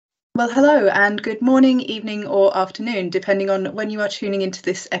Well, hello and good morning, evening or afternoon, depending on when you are tuning into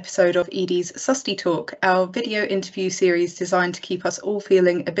this episode of Edie's Susty Talk, our video interview series designed to keep us all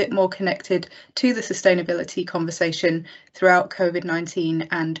feeling a bit more connected to the sustainability conversation throughout COVID-19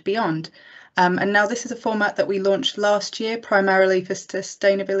 and beyond. And now this is a format that we launched last year, primarily for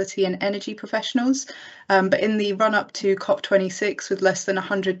sustainability and energy professionals. But in the run up to COP26, with less than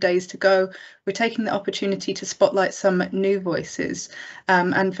 100 days to go, we're taking the opportunity to spotlight some new voices.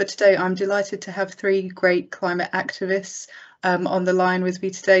 And for today, I'm delighted to have three great climate activists on the line with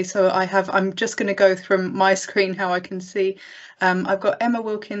me today. So I'm just going to go from my screen how I can see. I've got Emma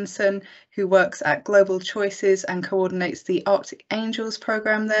Wilkinson, who works at Global Choices and coordinates the Arctic Angels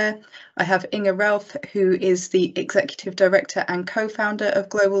programme there. I have Inge Relph, who is the Executive Director and co-founder of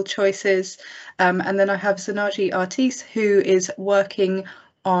Global Choices. And then I have Zanagee Artis, who is working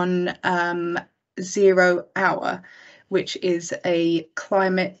on 0 Hour, which is a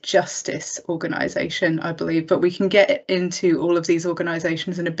climate justice organisation, I believe, but we can get into all of these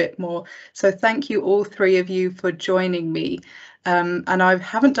organisations in a bit more. So thank you all three of you for joining me. And I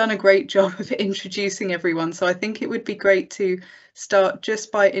haven't done a great job of introducing everyone, so I think it would be great to start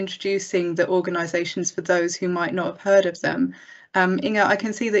just by introducing the organisations for those who might not have heard of them. Inge, I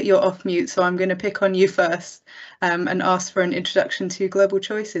can see that you're off mute, so I'm going to pick on you first and ask for an introduction to Global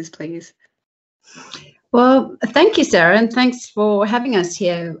Choices, please. Well, thank you, Sarah, and thanks for having us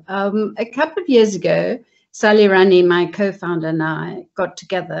here. A couple of years ago, Sally Rani, my co-founder, and I got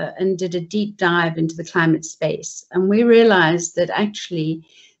together and did a deep dive into the climate space. And we realized that actually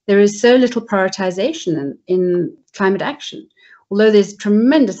there is so little prioritization in climate action. Although there's a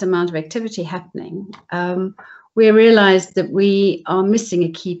tremendous amount of activity happening, we realized that we are missing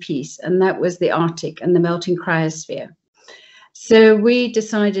a key piece, and that was the Arctic and the melting cryosphere. So we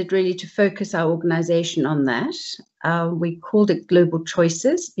decided really to focus our organization on that. We called it Global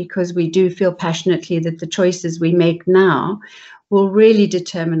Choices because we do feel passionately that the choices we make now will really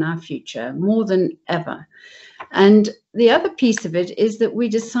determine our future more than ever. And the other piece of it is that we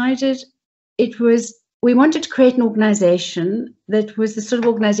decided we wanted to create an organization that was the sort of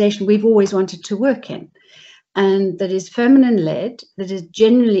organization we've always wanted to work in, and that is feminine-led, that is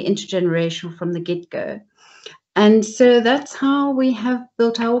genuinely intergenerational from the get-go. And so that's how we have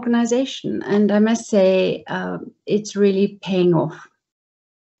built our organization. And I must say, it's really paying off.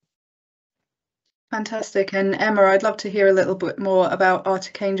 Fantastic. And Emma, I'd love to hear a little bit more about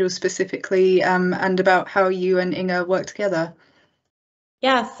Arctic Angels specifically and about how you and Inge work together.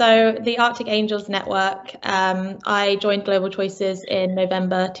 Yeah, so the Arctic Angels Network, I joined Global Choices in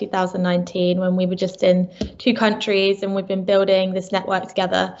November 2019 when we were just in 2 countries, and we've been building this network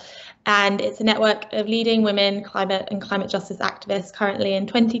together. And it's a network of leading women climate and climate justice activists currently in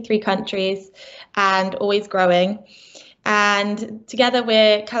 23 countries and always growing. And together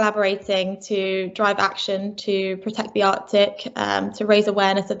we're collaborating to drive action to protect the Arctic, to raise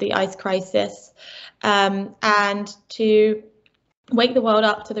awareness of the ice crisis, and to wake the world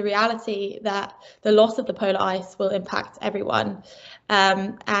up to the reality that the loss of the polar ice will impact everyone.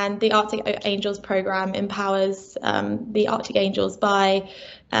 And the Arctic Angels program empowers the Arctic Angels by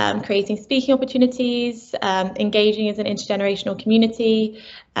creating speaking opportunities, engaging as an intergenerational community,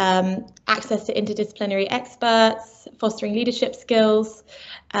 access to interdisciplinary experts, fostering leadership skills.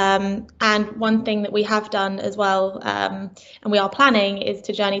 And one thing that we have done as well, and we are planning, is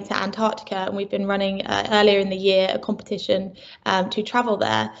to journey to Antarctica. And we've been running earlier in the year a competition to travel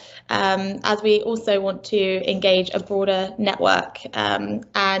there, as we also want to engage a broader network.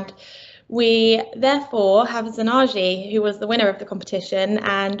 And we therefore have Zanagee, who was the winner of the competition,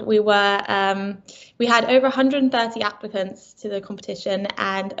 and we had over 130 applicants to the competition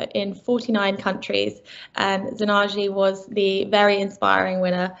and in 49 countries. And Zanagee was the very inspiring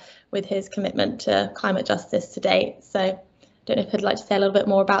winner with his commitment to climate justice to date. So I don't know if you'd like to say a little bit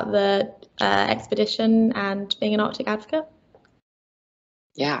more about the expedition and being an Arctic advocate.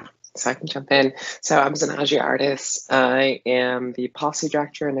 Yeah. So I can jump in. So I'm Zanagee Artis. I am the policy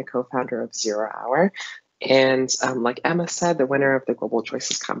director and the co-founder of 0 Hour. And like Emma said, the winner of the Global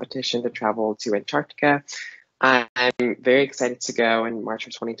Choices competition to travel to Antarctica. I'm very excited to go in March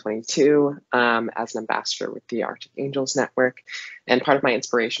of 2022 as an ambassador with the Arctic Angels Network. And part of my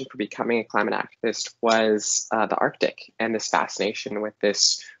inspiration for becoming a climate activist was the Arctic and this fascination with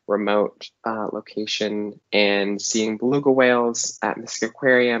this remote location, and seeing beluga whales at Mystic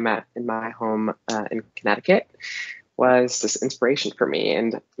Aquarium in my home in Connecticut was this inspiration for me,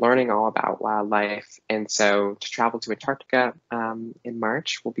 and learning all about wildlife. And so to travel to Antarctica in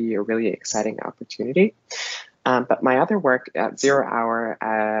March will be a really exciting opportunity. But my other work at Zero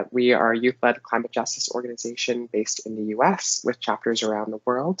Hour, we are a youth-led climate justice organization based in the US with chapters around the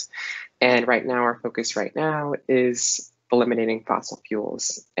world. And right now, our focus right now is eliminating fossil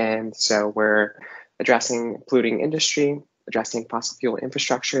fuels. And so we're addressing polluting industry, addressing fossil fuel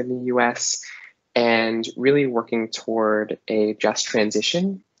infrastructure in the US, and really working toward a just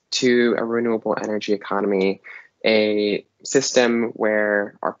transition to a renewable energy economy, a system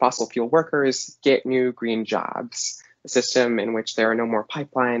where our fossil fuel workers get new green jobs, a system in which there are no more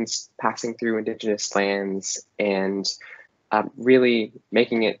pipelines passing through indigenous lands, and really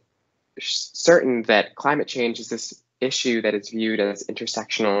making it certain that climate change is this issue that is viewed as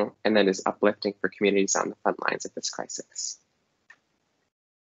intersectional and that is uplifting for communities on the front lines of this crisis.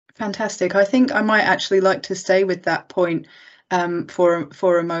 Fantastic. I think I might actually like to stay with that point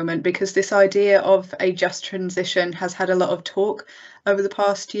for a moment, because this idea of a just transition has had a lot of talk over the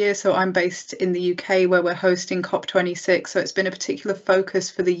past year. So I'm based in the UK, where we're hosting COP26. So it's been a particular focus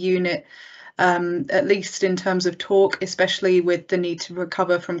for the unit, at least in terms of talk, especially with the need to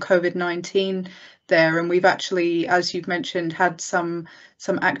recover from COVID-19 there. And we've actually, as you've mentioned, had some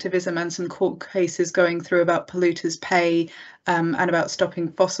activism and some court cases going through about polluters pay and about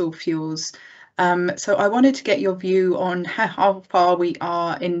stopping fossil fuels. So I wanted to get your view on how far we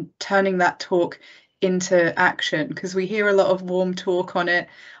are in turning that talk into action, because we hear a lot of warm talk on it.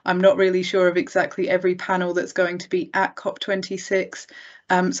 I'm not really sure of exactly every panel that's going to be at COP26.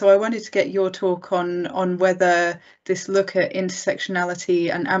 So I wanted to get your talk on whether this look at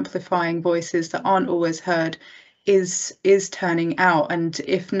intersectionality and amplifying voices that aren't always heard is turning out, and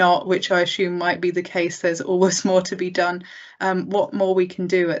if not, which I assume might be the case, there's always more to be done, what more we can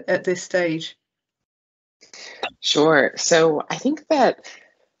do at this stage. Sure. So I think that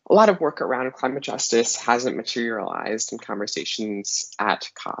a lot of work around climate justice hasn't materialized in conversations at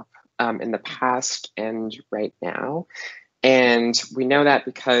COP in the past and right now. And we know that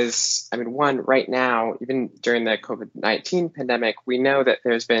because, I mean, one, right now, even during the COVID-19 pandemic, we know that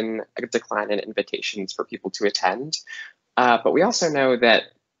there's been a decline in invitations for people to attend. But we also know that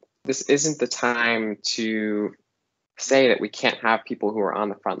this isn't the time to say that we can't have people who are on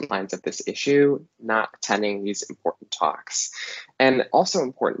the front lines of this issue not attending these important talks. And also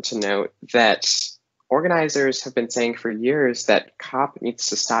important to note that organizers have been saying for years that COP needs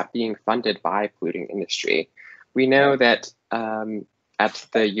to stop being funded by polluting industry. We know that at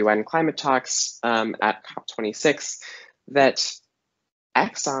the UN climate talks at COP26, that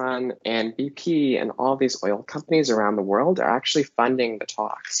Exxon and BP and all these oil companies around the world are actually funding the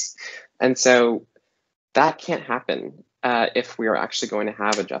talks. And so that can't happen if we are actually going to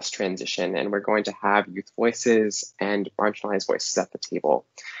have a just transition, and we're going to have youth voices and marginalized voices at the table.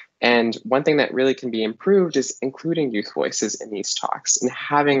 And one thing that really can be improved is including youth voices in these talks and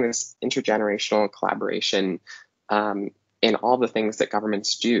having this intergenerational collaboration in all the things that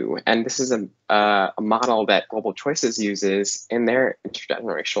governments do. And this is a model that Global Choices uses in their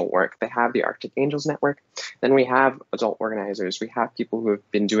intergenerational work. They have the Arctic Angels Network, then we have adult organizers, we have people who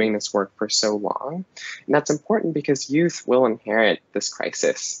have been doing this work for so long. And that's important because youth will inherit this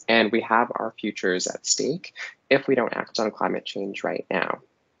crisis, and we have our futures at stake if we don't act on climate change right now.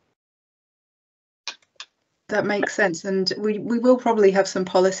 That makes sense. And we will probably have some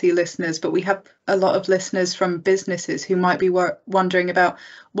policy listeners, but we have a lot of listeners from businesses who might be wondering about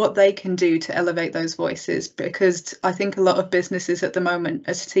what they can do to elevate those voices, because I think a lot of businesses at the moment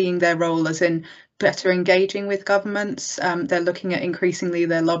are seeing their role as in better engaging with governments. They're looking at increasingly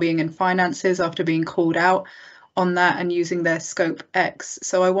their lobbying and finances after being called out on that and using their scope X.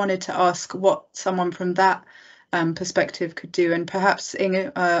 So I wanted to ask what someone from that perspective could do, and perhaps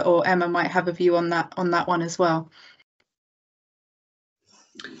Inge or Emma might have a view on that one as well.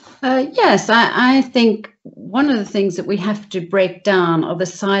 Yes, I think one of the things that we have to break down are the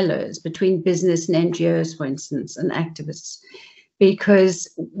silos between business and NGOs, for instance, and activists,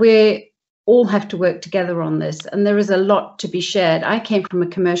 because we all have to work together on this, and there is a lot to be shared. I came from a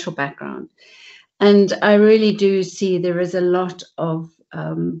commercial background, and I really do see there is a lot of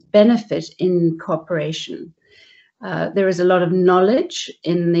benefit in cooperation. There is a lot of knowledge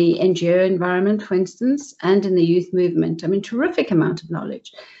in the NGO environment, for instance, and in the youth movement. I mean, terrific amount of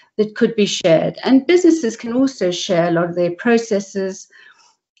knowledge that could be shared. And businesses can also share a lot of their processes,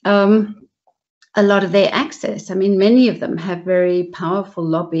 a lot of their access. I mean, many of them have very powerful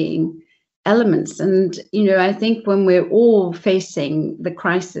lobbying elements. And, you know, I think when we're all facing the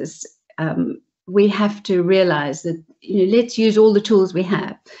crisis, we have to realize that, you know, let's use all the tools we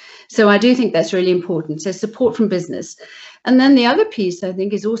have. So I do think that's really important. So support from business. And then the other piece, I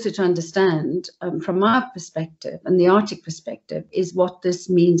think, is also to understand from our perspective and the Arctic perspective is what this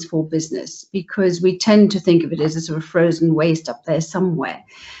means for business, because we tend to think of it as a sort of frozen waste up there somewhere.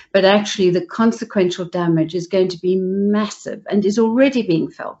 But actually, the consequential damage is going to be massive and is already being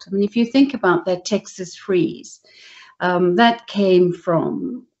felt. I mean, if you think about that Texas freeze, that came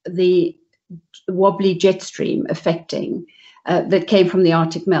from the wobbly jet stream affecting, that came from the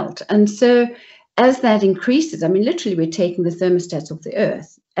Arctic melt. And so as that increases, I mean, literally we're taking the thermostats off the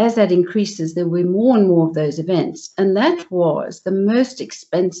Earth. As that increases, there will be more and more of those events. And that was the most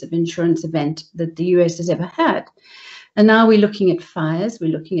expensive insurance event that the US has ever had. And now we're looking at fires,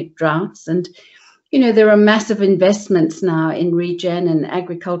 we're looking at droughts, and, you know, there are massive investments now in regen and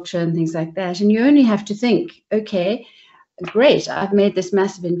agriculture and things like that. And you only have to think, okay, great, I've made this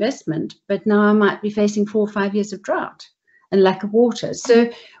massive investment, but now I might be facing 4 or 5 years of drought and lack of water.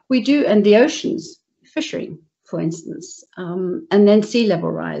 So we do, and the oceans, fishing, for instance, and then sea level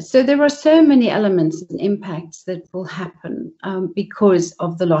rise. So there are so many elements and impacts that will happen because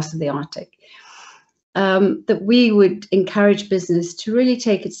of the loss of the Arctic, that we would encourage business to really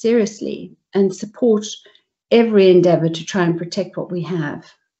take it seriously and support every endeavor to try and protect what we have,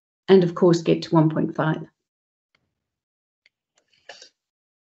 and of course get to 1.5.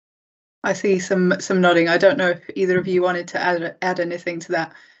 I see some nodding. I don't know if either of you wanted to add anything to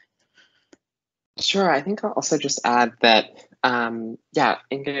that. Sure, I think I'll also just add that, yeah,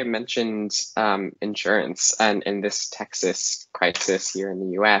 Inge mentioned insurance and in this Texas crisis here in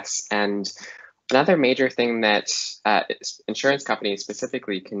the US. And another major thing that insurance companies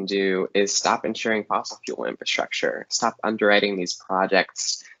specifically can do is stop insuring fossil fuel infrastructure, stop underwriting these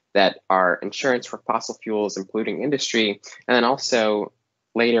projects that are insurance for fossil fuels, including industry, and then also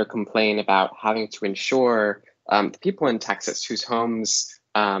later complain about having to insure the people in Texas whose homes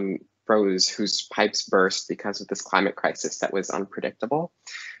froze, whose pipes burst because of this climate crisis that was unpredictable.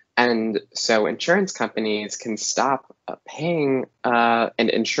 And so insurance companies can stop paying and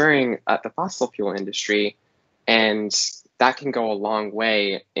insuring the fossil fuel industry, and that can go a long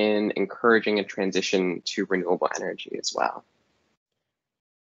way in encouraging a transition to renewable energy as well.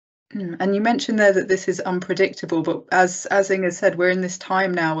 And you mentioned there that this is unpredictable, but as Inge said, we're in this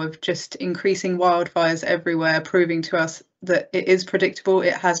time now of just increasing wildfires everywhere, proving to us that it is predictable.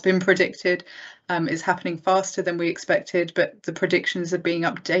 It has been predicted. It's happening faster than we expected, but the predictions are being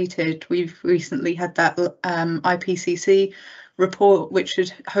updated. We've recently had that IPCC report, which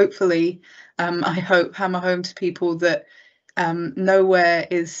should hopefully, I hope, hammer home to people that nowhere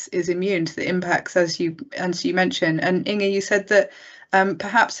is immune to the impacts, as you mentioned. And Inge, you said that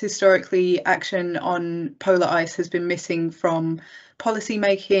perhaps historically action on polar ice has been missing from policy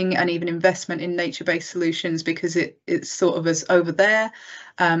making and even investment in nature-based solutions because it's sort of as over there.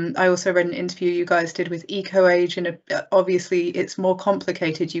 I also read an interview you guys did with EcoAge, and obviously it's more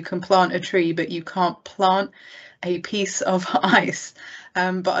complicated. You can plant a tree, but you can't plant a piece of ice.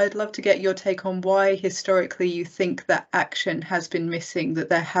 But I'd love to get your take on why historically you think that action has been missing, that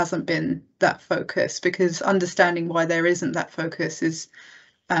there hasn't been that focus, because understanding why there isn't that focus is,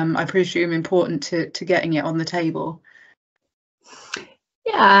 I presume, important to getting it on the table.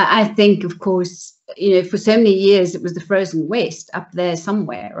 Yeah, I think, of course, you know, for so many years it was the frozen waste up there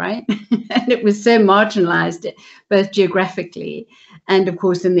somewhere, right? And it was so marginalized, both geographically and, of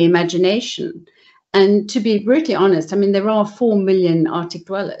course, in the imagination. And to be brutally honest, I mean, there are 4 million Arctic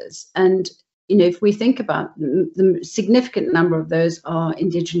dwellers. And, you know, if we think about them, the significant number of those are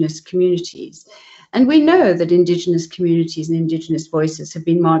Indigenous communities. And we know that Indigenous communities and Indigenous voices have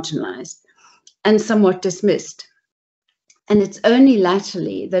been marginalized and somewhat dismissed. And it's only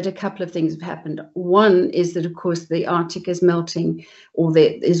latterly that a couple of things have happened. One is that, of course, the Arctic is melting, or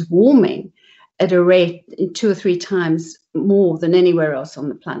is warming at a rate 2 or 3 times more than anywhere else on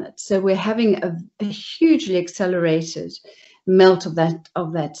the planet. So we're having a hugely accelerated melt of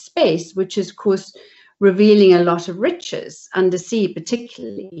that space, which is, of course, revealing a lot of riches, undersea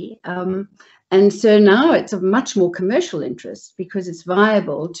particularly. And so now it's of much more commercial interest because it's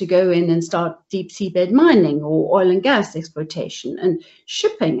viable to go in and start deep seabed mining or oil and gas exploitation and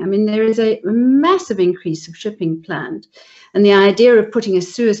shipping. I mean, there is a massive increase of shipping planned. And the idea of putting a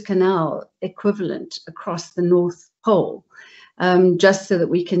Suez Canal equivalent across the North Pole, just so that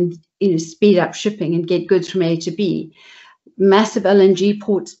we can, you know, speed up shipping and get goods from A to B. Massive LNG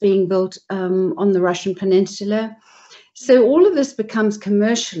ports being built on the Russian peninsula. So all of this becomes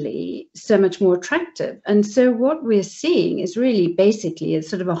commercially so much more attractive. And so what we're seeing is really basically a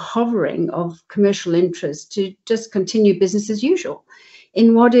sort of a hovering of commercial interest to just continue business as usual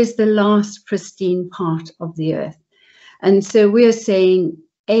in what is the last pristine part of the Earth. And so we're saying,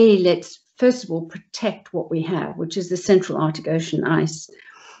 let's first of all protect what we have, which is the central Arctic Ocean ice.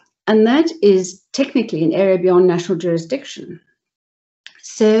 And that is technically an area beyond national jurisdiction.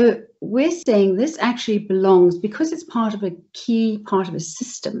 So we're saying this actually belongs, because it's part of a key part of a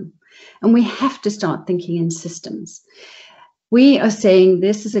system, and we have to start thinking in systems. We are saying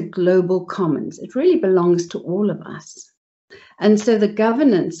this is a global commons. It really belongs to all of us. And so the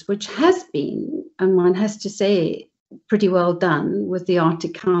governance, which has been, and one has to say, pretty well done with the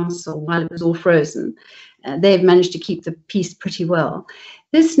Arctic Council while it was all frozen, they've managed to keep the peace pretty well.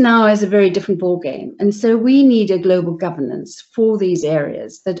 This now is a very different ballgame. And so we need a global governance for these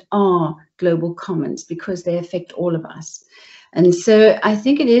areas that are global commons, because they affect all of us. And so I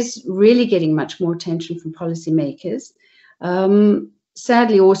think it is really getting much more attention from policymakers.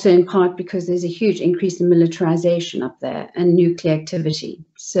 Sadly, also in part because there's a huge increase in militarization up there and nuclear activity.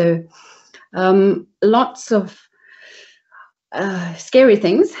 So lots of scary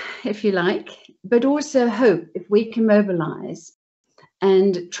things, if you like, but also hope if we can mobilize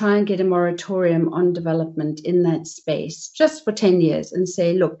and try and get a moratorium on development in that space just for 10 years and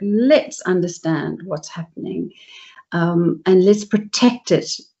say, look, let's understand what's happening and let's protect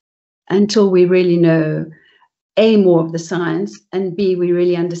it until we really know, A, more of the science, and B, we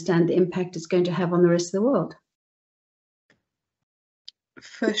really understand the impact it's going to have on the rest of the world.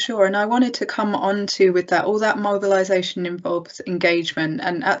 For sure. And I wanted to come on to, with that, all that mobilization involves engagement.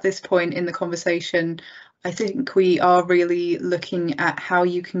 And at this point in the conversation, I think we are really looking at how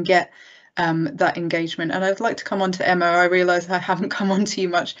you can get that engagement. And I'd like to come on to Emma. I realise I haven't come on to you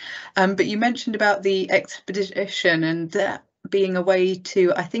much, but you mentioned about the expedition and that being a way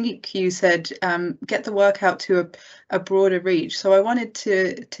to, I think you said, get the work out to a broader reach. So I wanted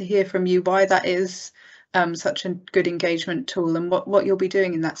to hear from you why that is such a good engagement tool and what you'll be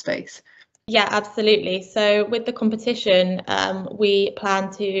doing in that space. Yeah, absolutely. So with the competition, we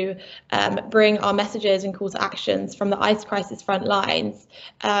plan to bring our messages and call to actions from the ice crisis front lines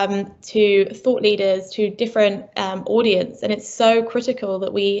to thought leaders, to different audience. And it's so critical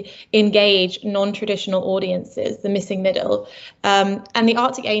that we engage non-traditional audiences, the missing middle. And the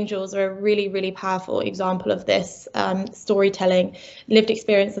Arctic Angels are a really, really powerful example of this storytelling, lived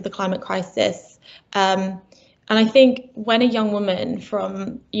experience of the climate crisis. And I think when a young woman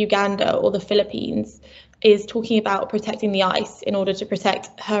from Uganda or the Philippines is talking about protecting the ice in order to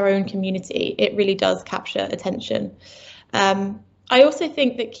protect her own community, it really does capture attention. I also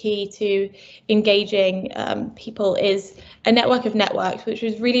think that key to engaging people is a network of networks, which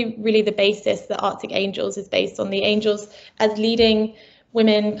is really, really the basis that Arctic Angels is based on. The Angels, as leading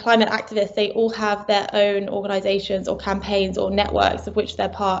women climate activists, they all have their own organisations or campaigns or networks of which they're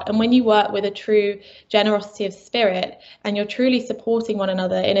part. And when you work with a true generosity of spirit and you're truly supporting one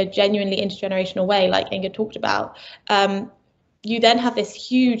another in a genuinely intergenerational way, like Inge talked about, you then have this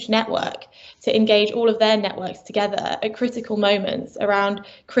huge network to engage all of their networks together at critical moments around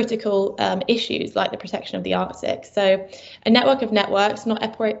critical issues like the protection of the Arctic. So a network of networks, not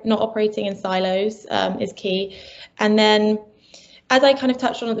operating in silos, is key. And then, as I kind of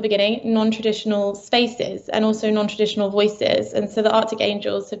touched on at the beginning, non-traditional spaces and also non-traditional voices. And so the Arctic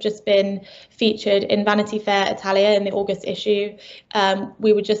Angels have just been featured in Vanity Fair Italia in the August issue.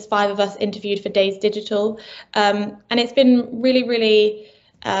 We were just 5 of us interviewed for Days Digital. And it's been really, really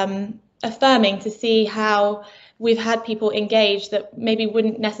affirming to see how we've had people engaged that maybe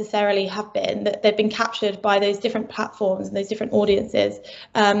wouldn't necessarily have been, that they've been captured by those different platforms and those different audiences,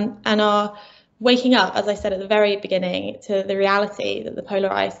 and are waking up, as I said at the very beginning, to the reality that the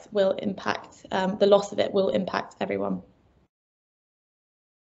polar ice will impact, the loss of it will impact everyone.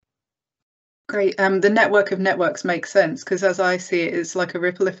 Great. The network of networks makes sense, because as I see it, it's like a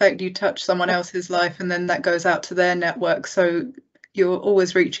ripple effect. You touch someone else's life and then that goes out to their network. So you're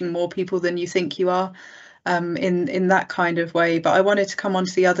always reaching more people than you think you are in that kind of way. But I wanted to come on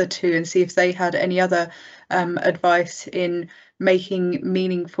to the other two and see if they had any other advice in making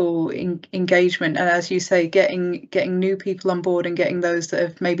meaningful engagement, and as you say, getting new people on board and getting those that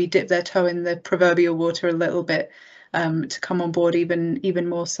have maybe dipped their toe in the proverbial water a little bit to come on board even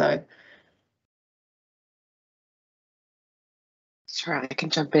more so. Sure, I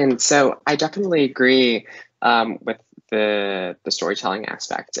can jump in. So I definitely agree with the storytelling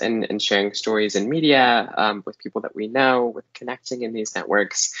aspect and sharing stories in media with people that we know, with connecting in these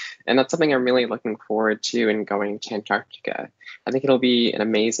networks. And that's something I'm really looking forward to in going to Antarctica. I think it'll be an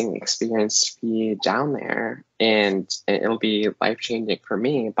amazing experience to be down there, and it'll be life-changing for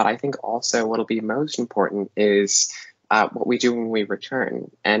me. But I think also what'll be most important is what we do when we return,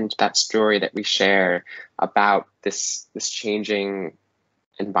 and that story that we share about this changing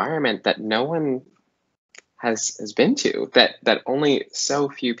environment that no one has been to, that only so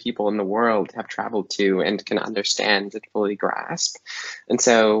few people in the world have traveled to and can understand and fully grasp. And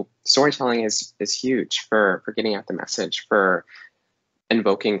so storytelling is huge for getting out the message, for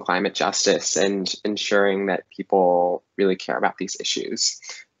invoking climate justice and ensuring that people really care about these issues.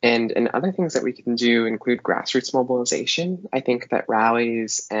 And other things that we can do include grassroots mobilization. I think that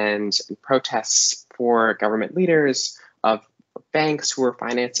rallies and protests for government leaders, of banks who are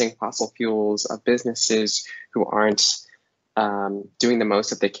financing fossil fuels, of businesses who aren't doing the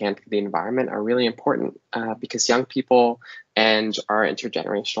most that they can for the environment are really important because young people and our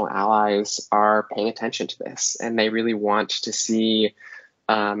intergenerational allies are paying attention to this, and they really want to see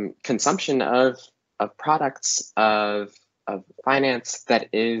consumption of products, of finance that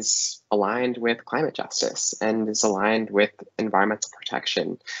is aligned with climate justice and is aligned with environmental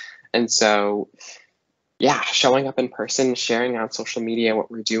protection. And so, yeah, showing up in person, sharing on social media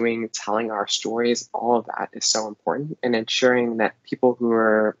what we're doing, telling our stories, all of that is so important, and ensuring that people who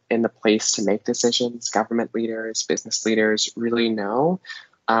are in the place to make decisions, government leaders, business leaders, really know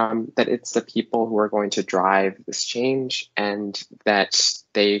that it's the people who are going to drive this change, and that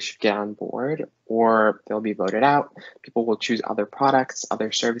they should get on board or they'll be voted out. People will choose other products, other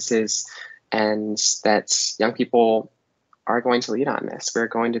services, and that young people are going to lead on this. We're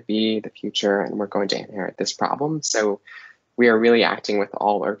going to be the future, and we're going to inherit this problem. So we are really acting with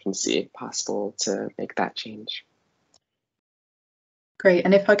all urgency possible to make that change. Great.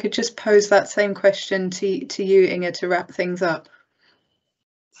 And if I could just pose that same question to you, Inge, to wrap things up.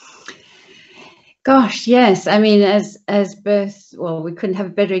 Gosh, yes. I mean, as both, well, we couldn't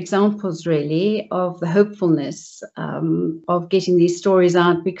have better examples really of the hopefulness of getting these stories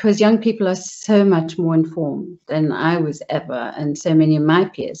out, because young people are so much more informed than I was ever, and so many of my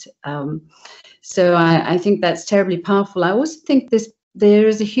peers. So I think that's terribly powerful. I also think there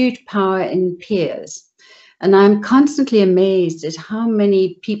is a huge power in peers. And I'm constantly amazed at how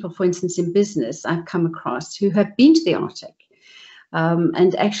many people, for instance, in business I've come across who have been to the Arctic.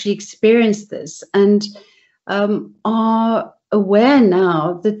 And actually experience this, and are aware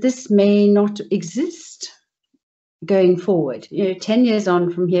now that this may not exist going forward. 10 years on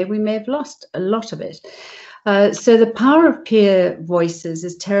from here, we may have lost a lot of it. So the power of peer voices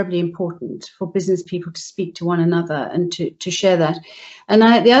is terribly important for business people to speak to one another and to share that. And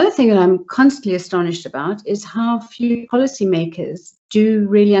the other thing that I'm constantly astonished about is how few policymakers do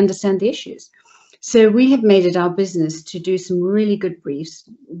really understand the issues. So we have made it our business to do some really good briefs,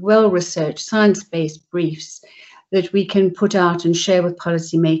 well-researched, science-based briefs that we can put out and share with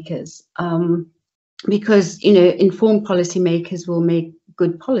policymakers, because informed policymakers will make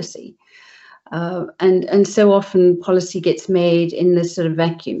good policy, and so often policy gets made in this sort of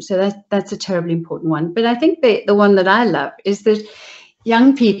vacuum. So that's a terribly important one. But I think the one that I love is that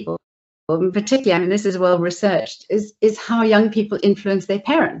young people, particularly, I mean, this is well-researched, is how young people influence their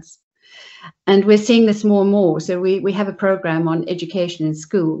parents. And we're seeing this more and more. So we have a program on education in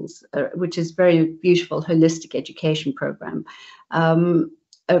schools, which is very beautiful, holistic education program,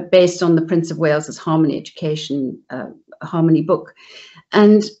 based on the Prince of Wales's Harmony Education, Harmony book.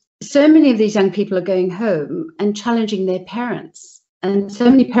 And so many of these young people are going home and challenging their parents. And so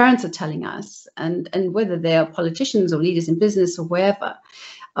many parents are telling us, and whether they are politicians or leaders in business or wherever,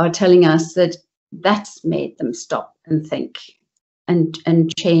 are telling us that that's made them stop and think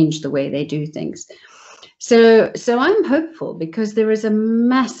and change the way they do things. So I'm hopeful, because there is a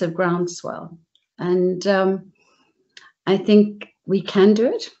massive groundswell, and I think we can do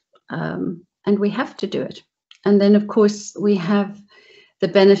it, and we have to do it. And then, of course, we have the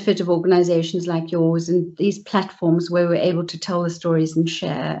benefit of organizations like yours and these platforms where we're able to tell the stories and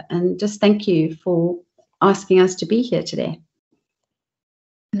share. And just thank you for asking us to be here today.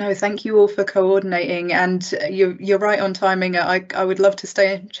 No, thank you all for coordinating, and you're right on timing. I would love to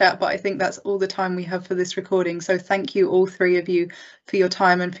stay and chat, but I think that's all the time we have for this recording. So thank you, all three of you, for your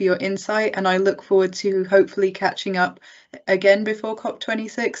time and for your insight, and I look forward to hopefully catching up again before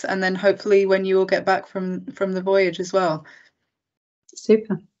COP26, and then hopefully when you all get back from the voyage as well.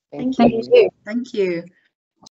 Super. Thank you. Thank you.